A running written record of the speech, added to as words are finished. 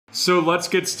So let's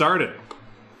get started.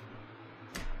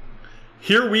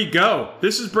 Here we go.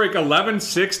 This is break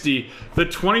 1160, the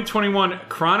 2021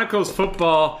 Chronicles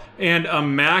football and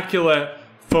Immaculate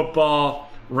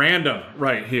football random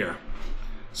right here.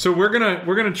 So we're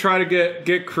gonna try to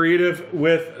get creative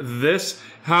with this.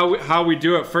 How we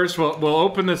do it. First, we'll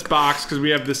open this box because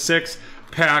we have the 6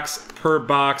 packs per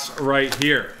box right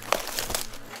here.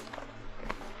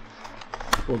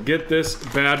 We'll get this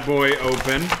bad boy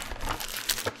open.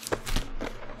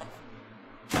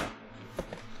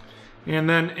 And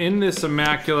then in this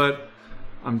Immaculate,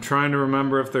 I'm trying to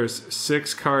remember if there's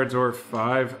 6 cards or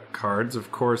 5 cards.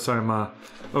 Of course I'm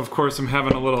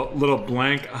having a little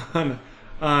blank on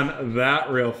that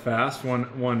real fast.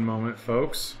 One moment,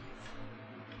 folks.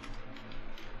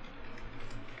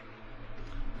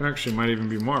 Actually, might even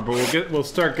be more, but we'll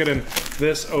start getting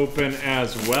this open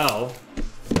as well.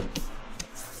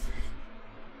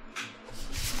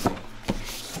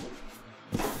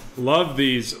 Love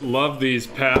these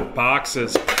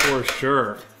boxes for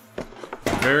sure.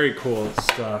 Very cool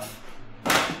stuff.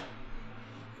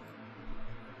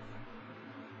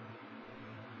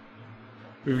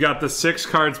 We've got the 6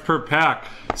 cards per pack.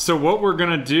 So what we're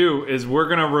gonna do is we're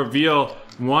gonna reveal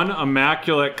one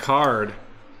Immaculate card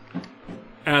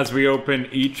as we open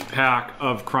each pack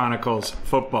of Chronicles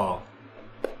football.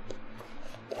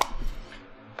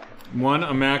 One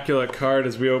Immaculate card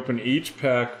as we open each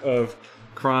pack of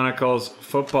Chronicles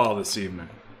football this evening.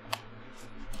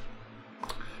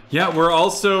 Yeah, we're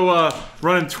also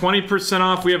running 20%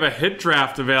 off. We have a hit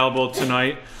draft available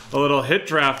tonight. A little hit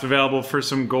draft available for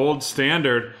some gold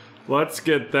standard. Let's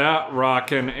get that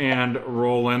rocking and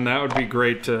rolling. That would be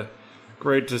great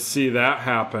to see that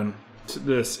happen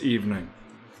this evening.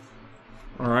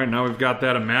 All right, now we've got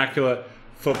that Immaculate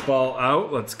football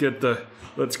out. Let's get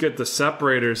the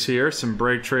separators here. Some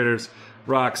BreakTraders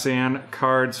Roxanne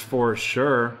cards for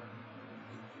sure.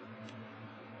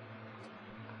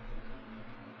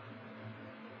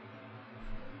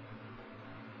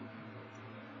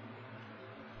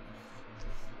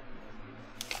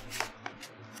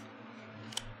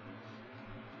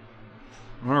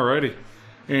 Alrighty.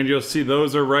 And you'll see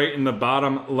those are right in the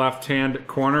bottom left-hand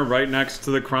corner, right next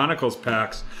to the Chronicles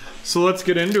packs. So let's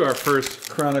get into our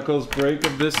first Chronicles break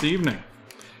of this evening.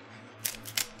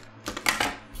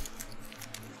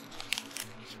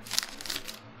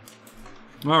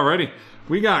 Alrighty.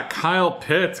 We got Kyle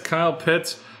Pitts. Kyle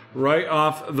Pitts right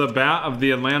off the bat of the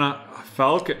Atlanta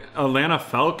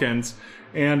Falcons.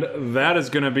 And that is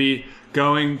going to be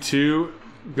going to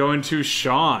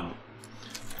Sean.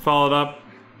 Followed up.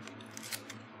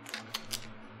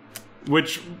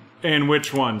 Which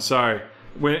one? Sorry.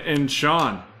 And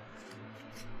Sean.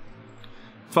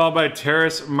 Followed by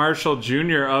Terrace Marshall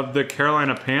Jr. of the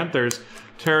Carolina Panthers.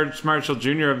 Terrace Marshall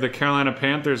Jr. of the Carolina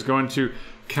Panthers going to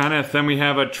Kenneth. Then we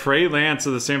have a Trey Lance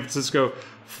of the San Francisco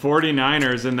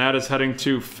 49ers, and that is heading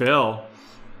to Phil.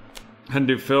 Heading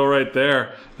to Phil right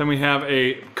there. Then we have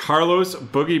a Carlos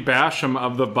Boogie Basham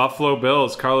of the Buffalo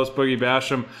Bills. Carlos Boogie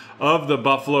Basham of the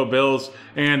Buffalo Bills,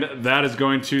 and that is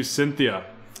going to Cynthia.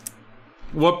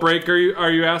 What break are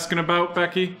you asking about,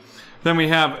 Becky? Then we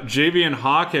have Javian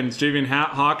Hawkins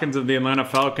of the Atlanta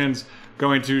Falcons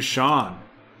going to Sean.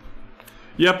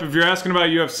 Yep, if you're asking about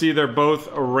UFC, they're both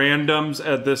randoms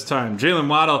at this time. Jalen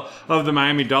Waddle of the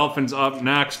Miami Dolphins up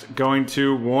next, going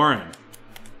to Warren.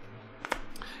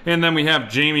 And then we have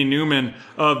Jamie Newman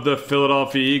of the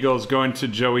Philadelphia Eagles going to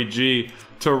Joey G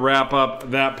to wrap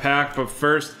up that pack. But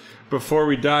first, before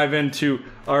we dive into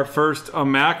our first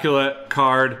Immaculate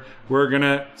card, we're going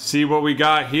to see what we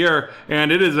got here.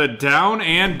 And it is a down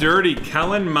and dirty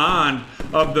Kellen Mond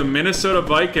of the Minnesota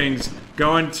Vikings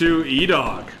going to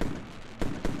E-Dog.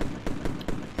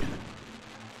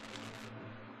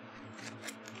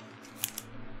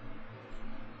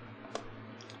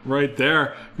 Right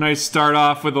there. Nice start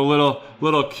off with a little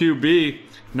QB.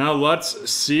 Now let's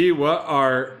see what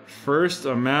our first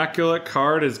Immaculate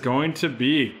card is going to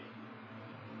be.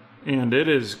 And it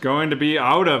is going to be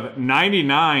out of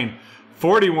 99.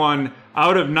 41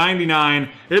 out of 99.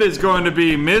 It is going to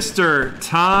be Mr.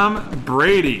 Tom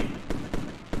Brady.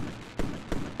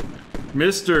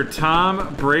 Mr.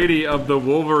 Tom Brady of the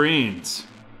Wolverines.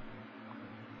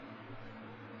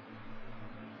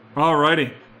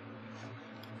 Alrighty.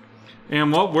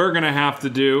 And what we're going to have to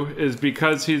do is,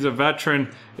 because he's a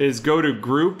veteran, is go to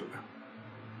group.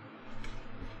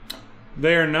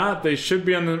 They are not. They should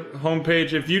be on the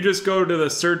homepage. If you just go to the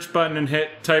search button and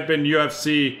type in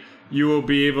UFC, you will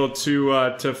be able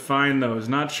to find those.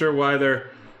 Not sure why they're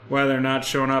not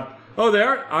showing up. Oh, they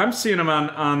are. I'm seeing them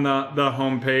on the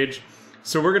homepage.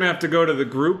 So we're going to have to go to the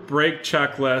group break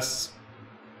checklists.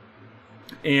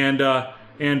 and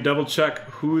double check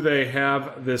who they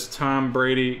have this Tom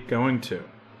Brady going to.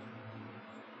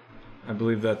 I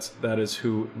believe that is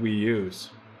who we use.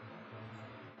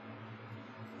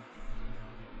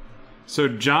 So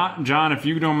John, if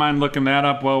you don't mind looking that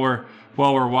up while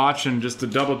we're watching, just to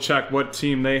double check what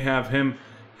team they have him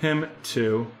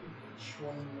to.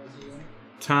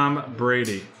 Tom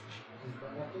Brady.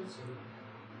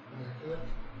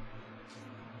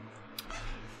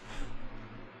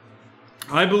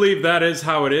 I believe that is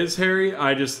how it is, Harry.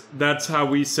 That's how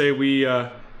we say we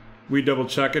double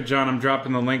check it. John, I'm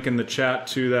dropping the link in the chat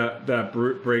to that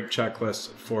break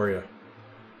checklist for you.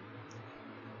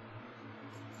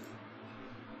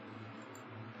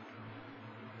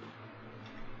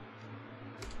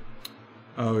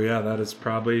 Oh yeah, that is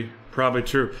probably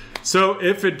true. So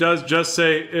if it does just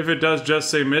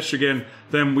say Michigan,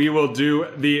 then we will do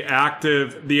the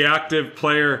active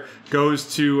player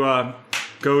goes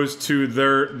to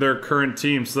their current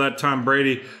team. So that Tom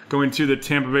Brady going to the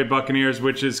Tampa Bay Buccaneers,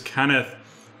 which is Kenneth,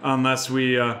 unless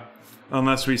we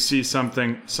see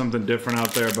something different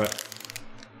out there.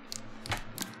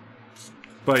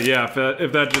 But yeah,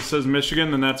 if that just says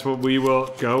Michigan, then that's what we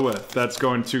will go with. That's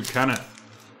going to Kenneth.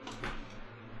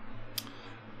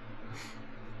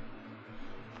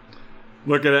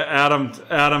 Look at it,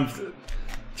 Adam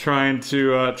trying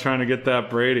to get that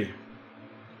Brady.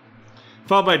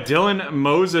 Followed by Dylan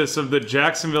Moses of the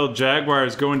Jacksonville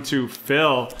Jaguars going to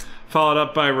Phil. Followed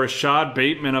up by Rashad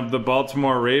Bateman of the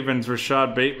Baltimore Ravens.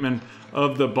 Rashad Bateman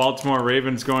of the Baltimore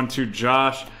Ravens going to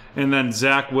Josh. And then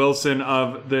Zach Wilson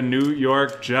of the New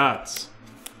York Jets.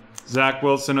 Zach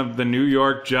Wilson of the New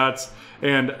York Jets.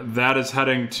 And that is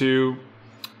heading to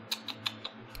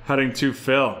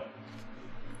Phil.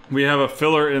 We have a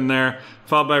filler in there,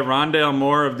 followed by Rondale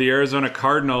Moore of the Arizona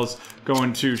Cardinals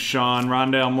going to Sean.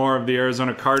 Rondale Moore of the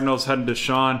Arizona Cardinals heading to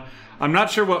Sean. I'm not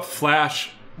sure what Flash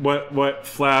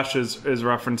is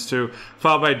referenced to.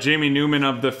 Followed by Jamie Newman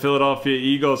of the Philadelphia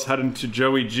Eagles heading to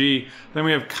Joey G. Then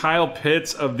we have Kyle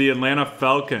Pitts of the Atlanta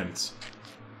Falcons.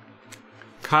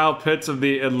 Kyle Pitts of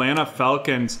the Atlanta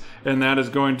Falcons, and that is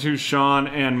going to Sean.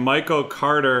 And Michael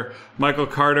Carter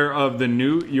of the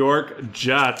New York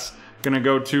Jets, going to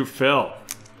go to Phil.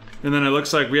 And then it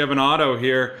looks like we have an auto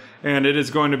here, and it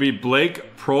is going to be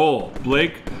Blake Prohl.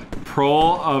 Blake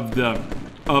Prohl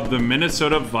of the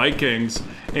Minnesota Vikings,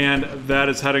 and that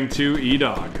is heading to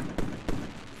E-Dog.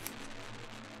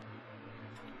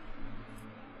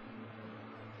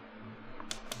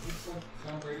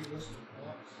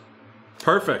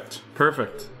 Perfect.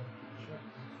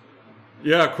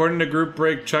 Yeah, according to group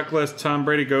break checklist, Tom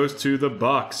Brady goes to the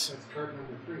Bucks. That's card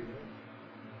number 3, right?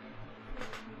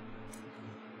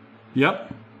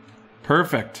 Yep.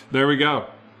 Perfect. There we go.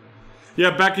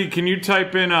 Yeah, Becky, can you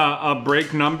type in a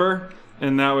break number?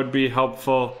 And that would be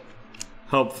helpful.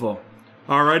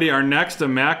 Alrighty, our next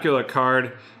Immaculate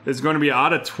card is going to be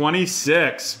out of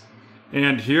 26.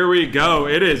 And here we go.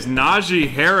 It is Najee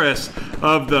Harris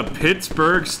of the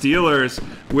Pittsburgh Steelers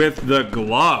with the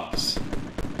gloves.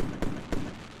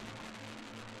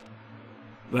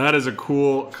 That is a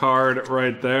cool card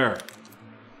right there.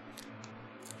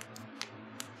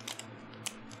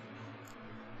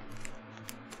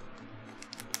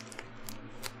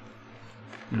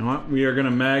 You know what? We are going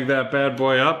to mag that bad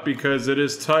boy up because it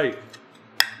is tight.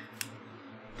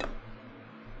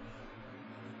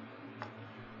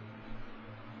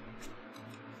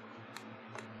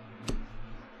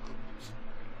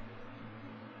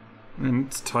 And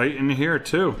it's tight in here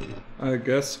too. I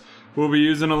guess we'll be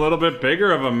using a little bit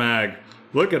bigger of a mag.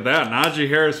 Look at that. Najee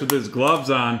Harris with his gloves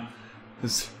on.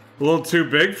 It's a little too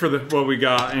big for what we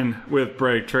got in with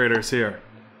BreakTraders here.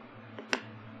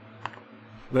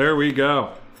 There we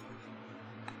go.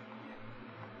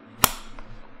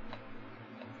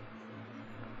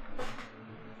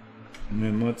 And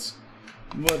then let's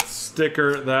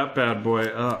sticker that bad boy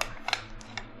up.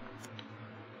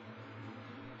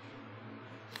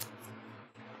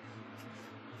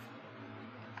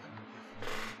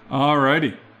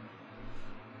 Alrighty.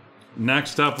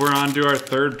 Next up, we're on to our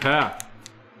third pack.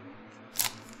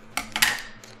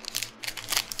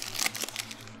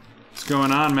 What's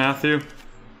going on, Matthew?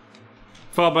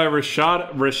 Followed by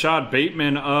Rashad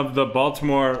Bateman of the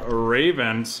Baltimore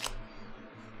Ravens.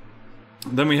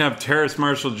 Then we have Terrace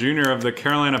Marshall Jr. of the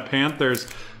Carolina Panthers.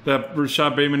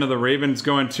 Rashad Bateman of the Ravens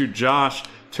going to Josh.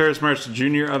 Terrace Marshall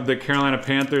Jr. of the Carolina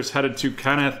Panthers headed to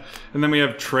Kenneth. And then we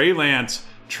have Trey Lance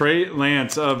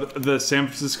of the San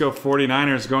Francisco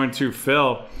 49ers going to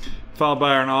Phil. Followed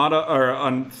by an auto or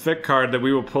a thick card that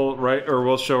we will pull right, or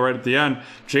we'll show right at the end.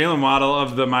 Jalen Waddle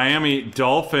of the Miami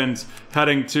Dolphins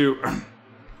heading to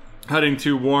heading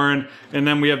to Warren. And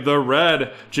then we have the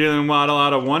red, Jalen Waddle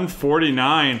out of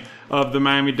 149 of the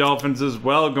Miami Dolphins as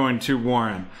well, going to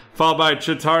Warren. Followed by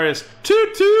Chatarius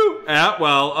Tutu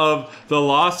Atwell of the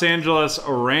Los Angeles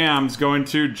Rams, going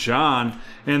to John.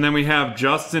 And then we have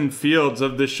Justin Fields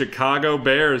of the Chicago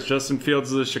Bears. Justin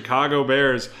Fields of the Chicago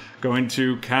Bears going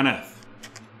to Kenneth.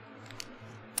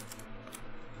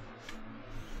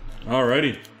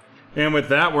 Alrighty. And with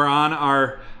that, we're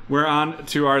on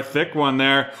to our thick one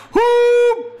there.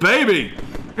 Woo, baby!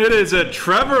 It is a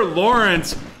Trevor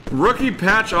Lawrence rookie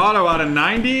patch auto out of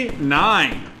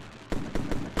 99.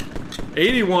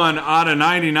 81 out of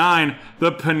 99.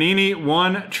 The Panini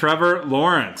 1 Trevor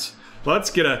Lawrence.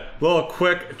 Let's get a little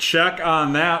quick check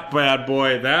on that bad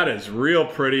boy. That is real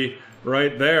pretty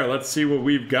right there. Let's see what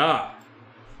we've got.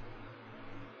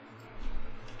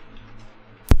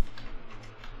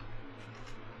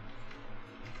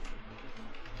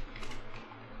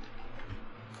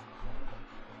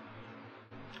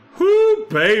 Whoo,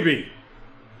 baby.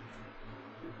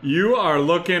 You are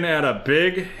looking at a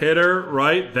big hitter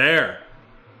right there.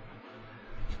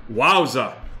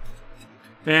 Wowza.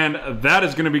 And that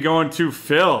is going to be going to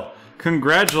Phil.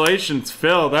 Congratulations,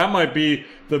 Phil. That might be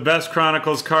the best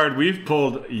Chronicles card we've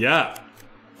pulled yet.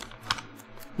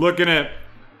 Looking at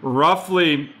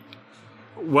roughly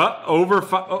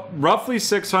roughly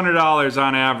 $600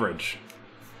 on average.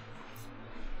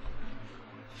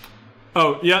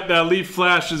 Oh, yeah, that Leaf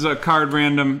Flash is a card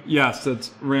random. Yes,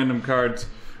 that's random cards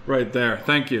right there.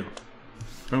 Thank you.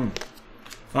 Boom.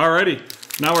 Alrighty.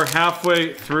 Now we're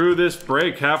halfway through this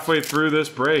break. But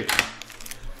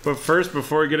first,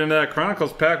 before we get into that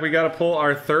Chronicles pack, we got to pull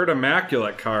our third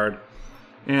Immaculate card.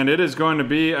 And it is going to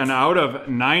be an out of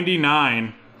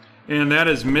 99. And that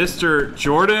is Mr.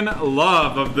 Jordan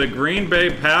Love of the Green Bay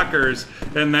Packers.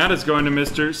 And that is going to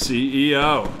Mr.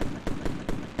 CEO.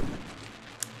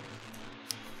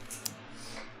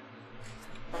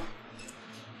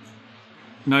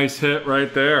 Nice hit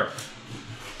right there.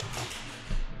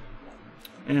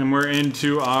 And we're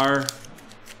into our...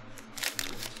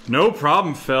 No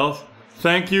problem, Phil.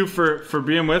 Thank you for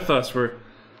being with us. We're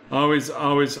always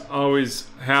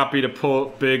happy to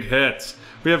pull big hits.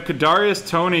 We have Kadarius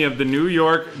Toney of the New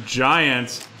York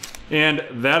Giants. And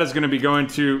that is going to be going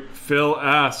to Phil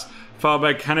S. Followed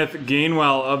by Kenneth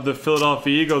Gainwell of the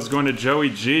Philadelphia Eagles, going to Joey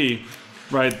G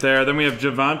right there. Then we have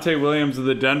Javonte Williams of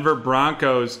the Denver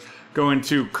Broncos going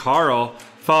to Carl.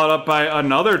 Followed up by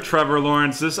another Trevor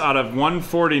Lawrence, this out of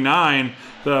 149,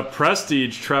 the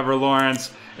Prestige Trevor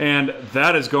Lawrence, and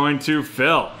that is going to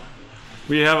Phil.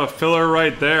 We have a filler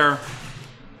right there.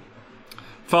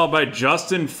 Followed by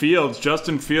Justin Fields.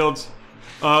 Justin Fields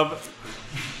of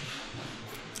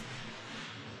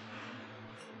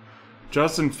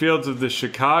the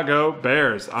Chicago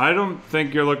Bears. I don't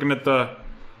think you're looking at the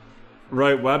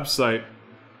right website,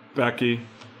 Becky.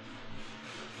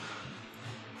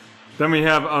 Then we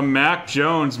have a Mac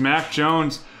Jones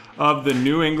of the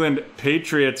New England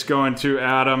Patriots going to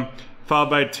Adam,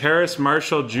 followed by Terrace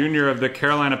Marshall Jr. of the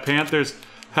Carolina Panthers,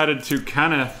 headed to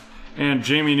Kenneth, and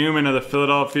Jamie Newman of the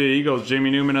Philadelphia Eagles. Jamie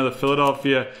Newman of the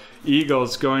Philadelphia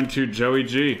Eagles going to Joey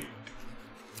G.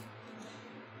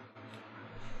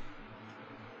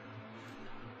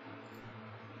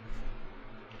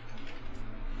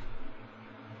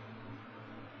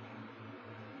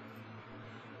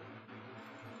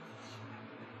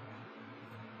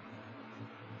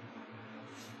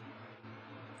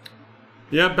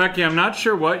 Yeah, Becky, I'm not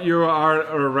sure what you are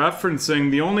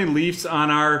referencing. The only Leafs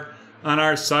on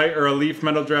our site are a Leaf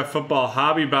Metal Draft Football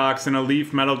Hobby Box and a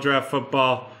Leaf Metal Draft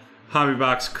Football Hobby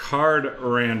Box card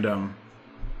random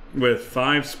with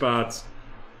 5 spots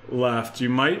left. You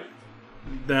might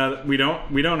that we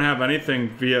don't have anything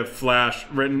via Flash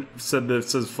said that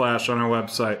says Flash on our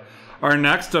website. Our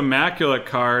next Immaculate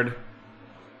card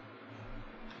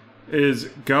is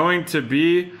going to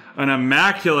be an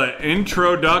Immaculate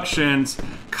Introductions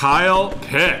Kyle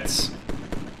Pitts.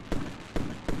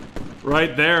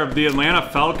 Right there of the Atlanta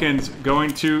Falcons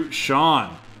going to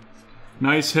Sean.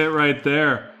 Nice hit right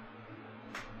there.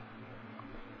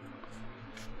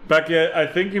 Becky, I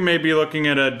think you may be looking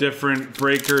at a different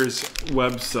Breakers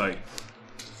website.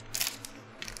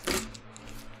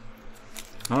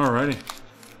 Alrighty.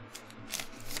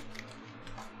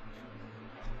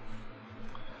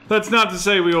 That's not to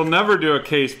say we will never do a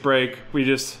case break. We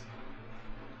just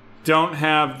don't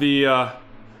have the...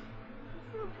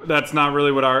 that's not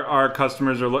really what our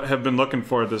customers have been looking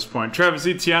for at this point. Travis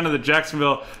Etienne of the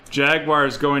Jacksonville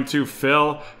Jaguars going to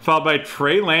Phil, followed by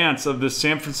Trey Lance of the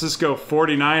San Francisco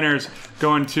 49ers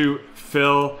going to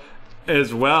Phil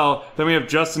as well. Then we have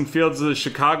Justin Fields of the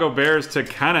Chicago Bears to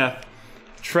Kenneth.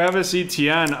 Travis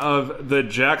Etienne of the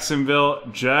Jacksonville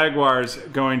Jaguars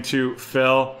going to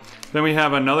Phil. Then we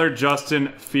have another Justin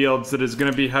Fields that is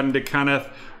going to be heading to Kenneth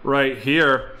right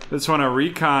here. This one a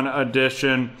recon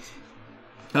edition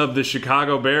of the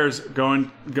Chicago Bears going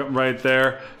right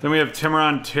there. Then we have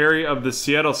Timoron Terry of the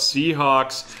Seattle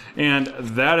Seahawks, and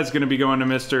that is going to be going to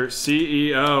Mr.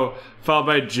 CEO, followed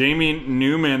by Jamie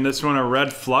Newman. This one a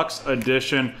red flux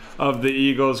edition of the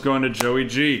Eagles going to Joey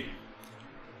G.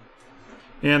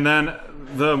 And then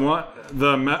the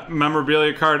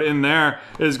memorabilia card in there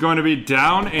is going to be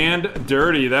Down and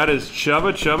Dirty. That is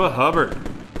Chuba Hubbard.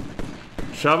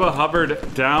 Chuba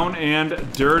Hubbard, Down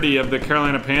and Dirty of the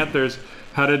Carolina Panthers,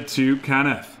 headed to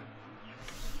Kenneth.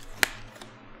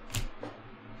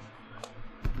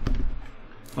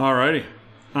 Alrighty,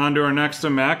 on to our next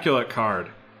Immaculate card.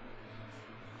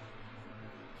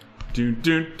 It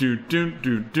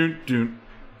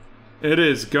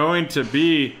is going to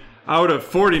be out of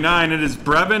 49. It is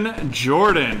Brevin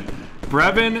Jordan.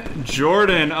 Brevin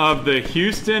Jordan of the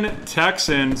Houston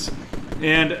Texans,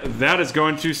 and that is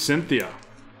going to Cynthia.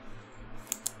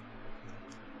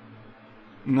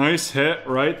 Nice hit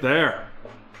right there.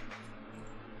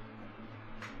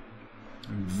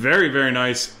 Very, very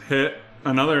nice hit.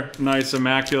 Another nice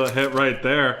Immaculate hit right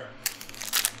there.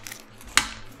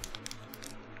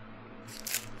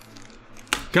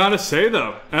 Gotta say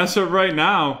though, as of right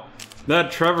now,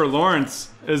 that Trevor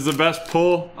Lawrence is the best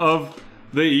pull of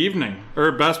the evening,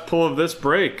 or best pull of this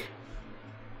break.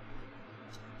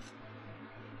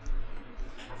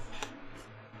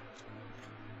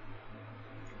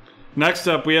 Next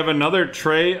up, we have another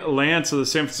Trey Lance of the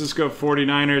San Francisco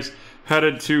 49ers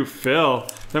headed to Phil.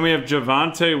 Then we have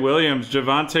Javonte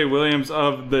Williams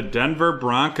of the Denver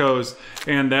Broncos,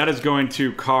 and that is going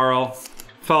to Carl.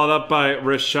 Followed up by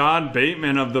Rashad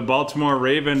Bateman of the Baltimore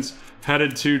Ravens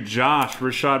headed to Josh.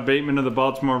 Rashad Bateman of the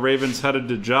Baltimore Ravens headed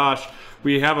to Josh.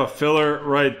 We have a filler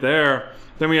right there.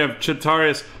 Then we have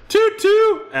Chatarius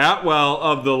Tutu Atwell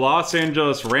of the Los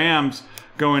Angeles Rams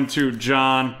going to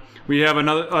John. We have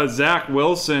another Zach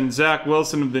Wilson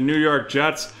of the New York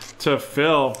Jets to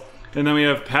Phil. And then we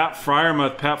have Pat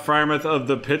Freiermuth of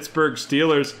the Pittsburgh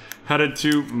Steelers headed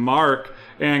to Mark.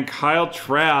 And Kyle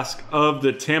Trask of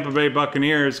the Tampa Bay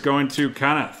Buccaneers going to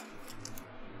Kenneth.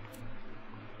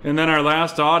 And then our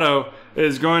last auto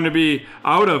is going to be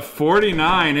out of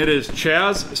 49. It is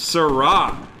Chaz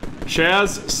Surratt.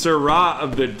 Chaz Surratt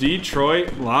of the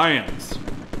Detroit Lions.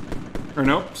 Or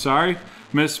nope, sorry.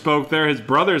 Misspoke there. His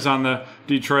brother's on the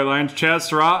Detroit Lions. Chaz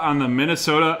Surratt on the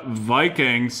Minnesota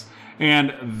Vikings.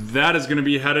 And that is going to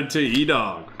be headed to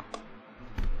E-Dog.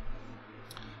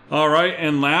 All right,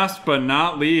 and last but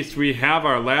not least, we have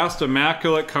our last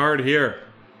Immaculate card here.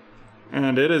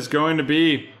 And it is going to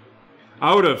be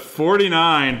out of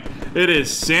 49. It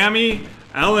is Sammy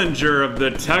Ellinger of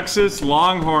the Texas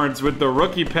Longhorns with the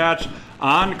rookie patch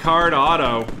on-card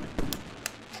auto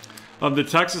of the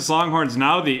Texas Longhorns,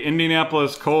 now the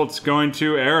Indianapolis Colts, going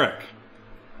to Eric.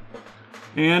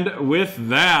 And with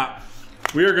that,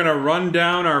 we are going to run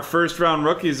down our first round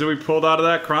rookies that we pulled out of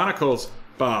that Chronicles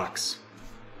box.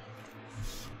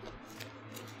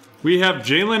 We have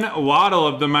Jalen Waddle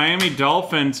of the Miami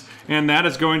Dolphins, and that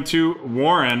is going to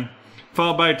Warren.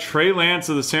 Followed by Trey Lance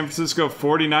of the San Francisco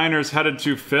 49ers headed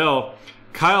to Phil.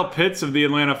 Kyle Pitts of the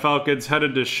Atlanta Falcons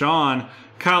headed to Sean.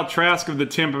 Kyle Trask of the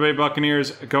Tampa Bay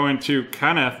Buccaneers going to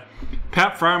Kenneth.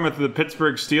 Pat Freiermuth of the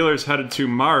Pittsburgh Steelers headed to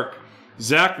Mark.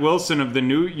 Zach Wilson of the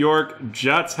New York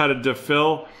Jets headed to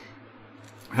Phil.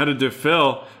 Then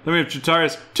we have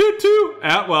Chatarius Tutu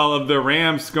Atwell of the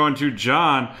Rams going to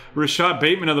John. Rashad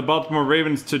Bateman of the Baltimore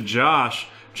Ravens to Josh.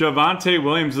 Javonte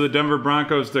Williams of the Denver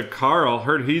Broncos to Carl.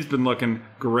 Heard he's been looking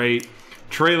great.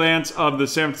 Trey Lance of the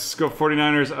San Francisco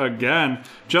 49ers again.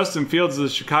 Justin Fields of the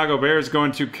Chicago Bears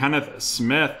going to Kenneth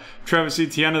Smith. Travis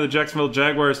Etienne of the Jacksonville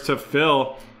Jaguars to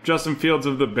Phil. Justin Fields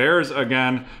of the Bears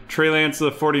again. Trey Lance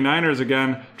of the 49ers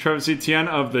again. Travis Etienne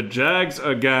of the Jags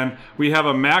again. We have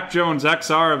a Mac Jones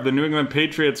XR of the New England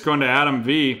Patriots going to Adam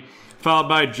V. Followed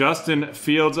by Justin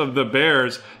Fields of the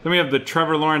Bears. Then we have the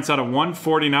Trevor Lawrence out of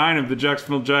 149 of the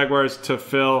Jacksonville Jaguars to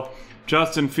Phil.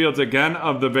 Justin Fields again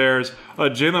of the Bears.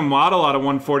 Jalen Waddle out of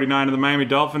 149 of the Miami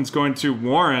Dolphins going to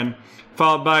Warren.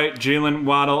 Followed by Jalen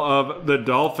Waddle of the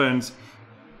Dolphins.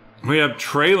 We have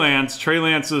Trey Lance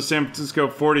of the San Francisco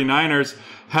 49ers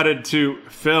headed to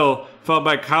Phil, followed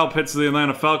by Kyle Pitts of the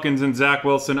Atlanta Falcons and Zach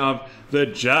Wilson of the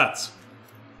Jets.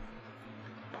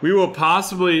 We will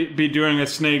possibly be doing a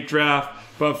snake draft,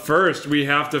 but first we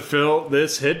have to fill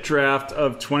this hit draft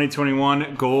of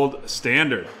 2021 Gold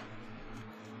Standard.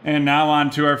 And now on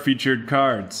to our featured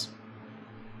cards.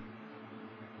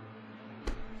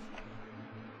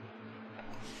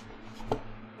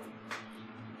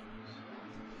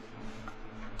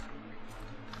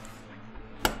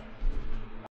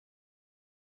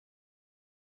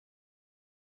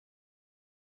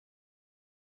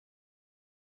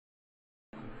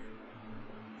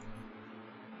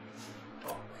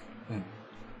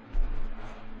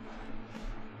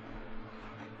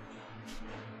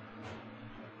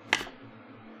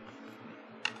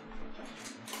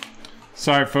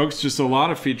 Sorry, folks, just a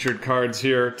lot of featured cards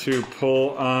here to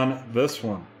pull on this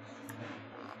one.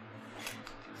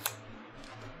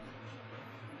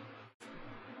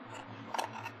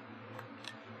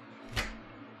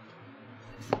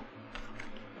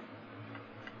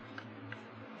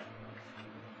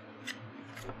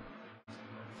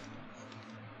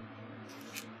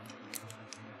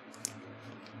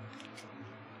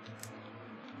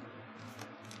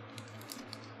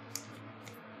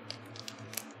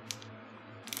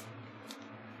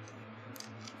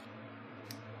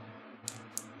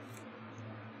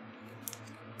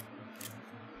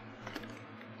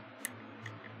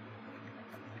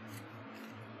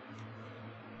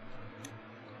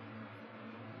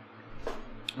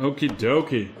 Okie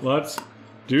dokie, let's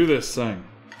do this thing.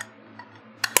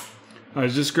 I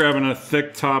was just grabbing a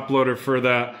thick top loader for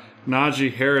that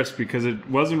Najee Harris because it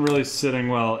wasn't really sitting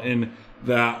well in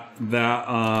that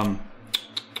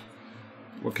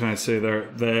what can I say there?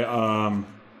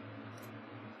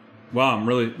 Wow, I'm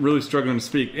really struggling to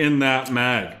speak in that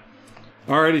mag.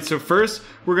 Alrighty, so first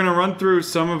we're gonna run through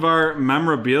some of our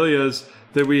memorabilias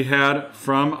that we had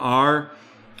from our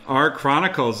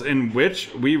Chronicles, in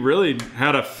which we really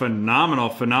had a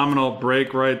phenomenal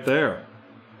break right there.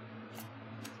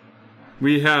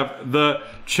 We have the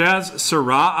Chaz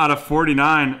Surratt out of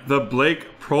 49, the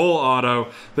Blake Prohl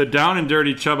auto, the Down and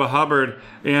Dirty Chuba Hubbard,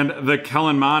 and the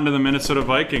Kellen Mond of the Minnesota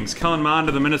Vikings. Kellen Mond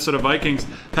of the Minnesota Vikings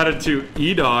headed to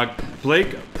E-Dog.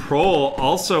 Blake Prohl,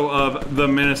 also of the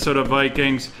Minnesota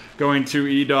Vikings, going to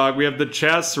E-Dog. We have the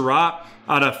Chaz Surratt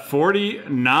out of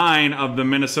 49 of the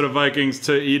Minnesota Vikings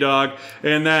to E-Dog.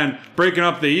 And then breaking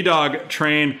up the E-Dog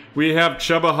train, we have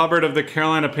Chuba Hubbard of the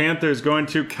Carolina Panthers going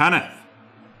to Kenneth.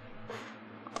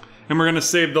 And we're going to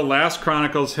save the last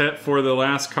Chronicles hit for the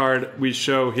last card we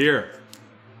show here.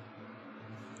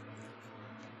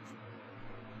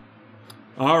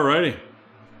 Alrighty.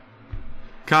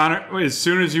 Connor, as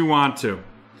soon as you want to.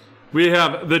 We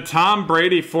have the Tom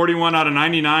Brady 41 out of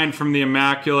 99 from the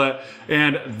Immaculate,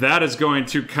 and that is going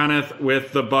to Kenneth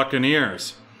with the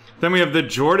Buccaneers. Then we have the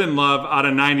Jordan Love out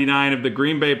of 99 of the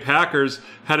Green Bay Packers,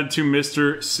 headed to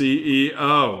Mr.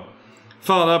 CEO.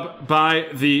 Followed up by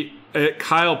the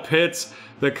Kyle Pitts,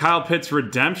 the Kyle Pitts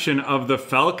redemption of the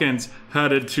Falcons,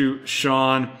 headed to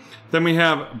Sean. Then we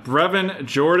have Brevin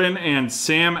Jordan and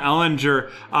Sam Ehlinger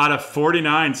out of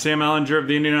 49. Sam Ehlinger of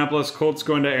the Indianapolis Colts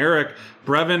going to Eric.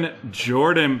 Brevin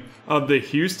Jordan of the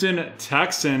Houston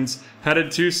Texans headed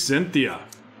to Cynthia.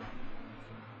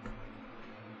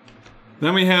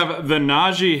 Then we have the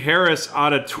Najee Harris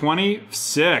out of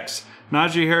 26.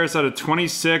 Najee Harris out of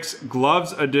 26,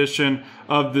 gloves edition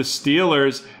of the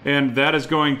Steelers, and that is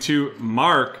going to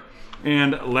Mark.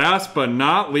 And last but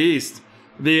not least,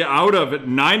 the out of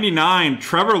 99,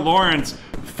 Trevor Lawrence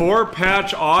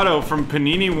 4-patch auto from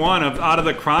Panini 1 out of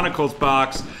the Chronicles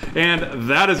box, and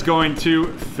that is going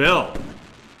to Phil.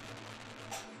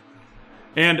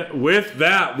 And with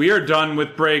that, we are done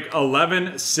with break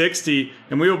 1160,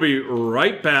 and we will be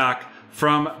right back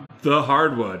from the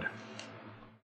hardwood.